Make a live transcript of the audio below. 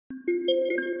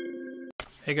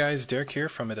Hey guys, Derek here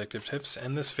from Addictive Tips.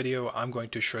 In this video I'm going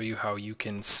to show you how you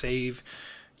can save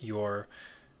your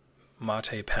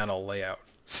Mate panel layout.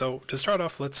 So to start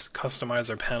off, let's customize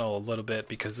our panel a little bit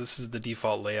because this is the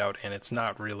default layout and it's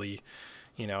not really,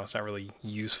 it's not really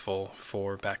useful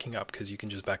for backing up because you can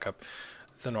just back up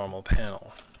the normal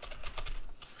panel.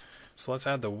 So let's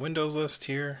add the Windows list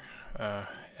here,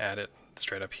 add it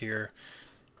straight up here,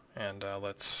 and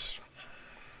let's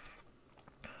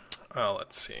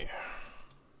see.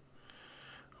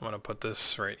 I'm going to put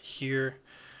this right here,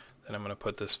 then I'm going to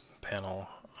put this panel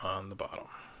on the bottom.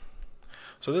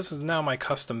 So this is now my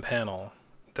custom panel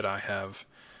that I have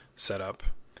set up,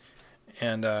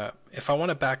 and if I want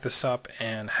to back this up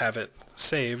and have it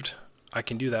saved, I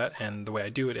can do that, and the way I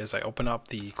do it is I open up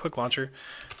the Quick Launcher,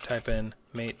 type in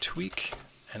Mate Tweak,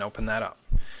 and open that up.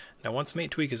 Now once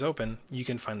Mate Tweak is open, you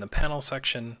can find the panel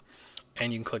section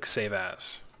and you can click Save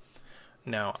As.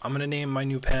 Now I'm going to name my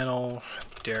new panel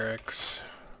Derek's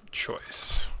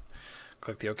Choice.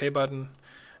 Click the OK button,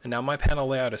 and now my panel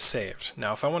layout is saved.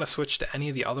 Now if I want to switch to any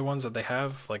of the other ones that they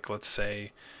have, like let's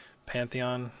say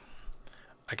Pantheon,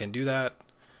 I can do that,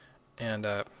 and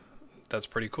that's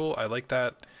pretty cool. I like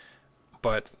that,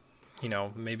 but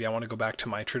maybe I want to go back to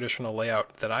my traditional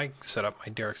layout that I set up,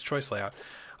 my Derek's Choice layout.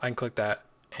 I can click that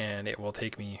and it will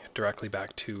take me directly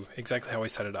back to exactly how I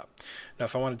set it up. Now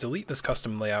if I want to delete this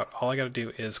custom layout, all I got to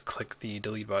do is click the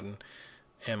delete button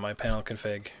and my panel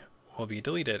config will be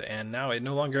deleted, and now it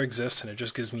no longer exists and it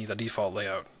just gives me the default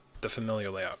layout, the familiar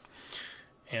layout.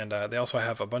 And they also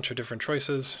have a bunch of different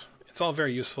choices. It's all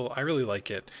very useful. I really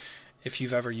like it. If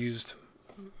you've ever used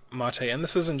Mate, and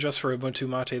this isn't just for Ubuntu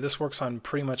Mate, this works on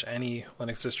pretty much any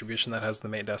Linux distribution that has the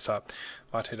Mate desktop,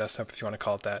 Mate desktop if you want to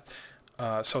call it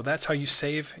that. So that's how you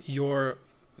save your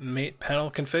Mate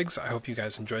panel configs. I hope you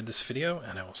guys enjoyed this video,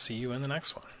 and I will see you in the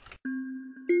next one.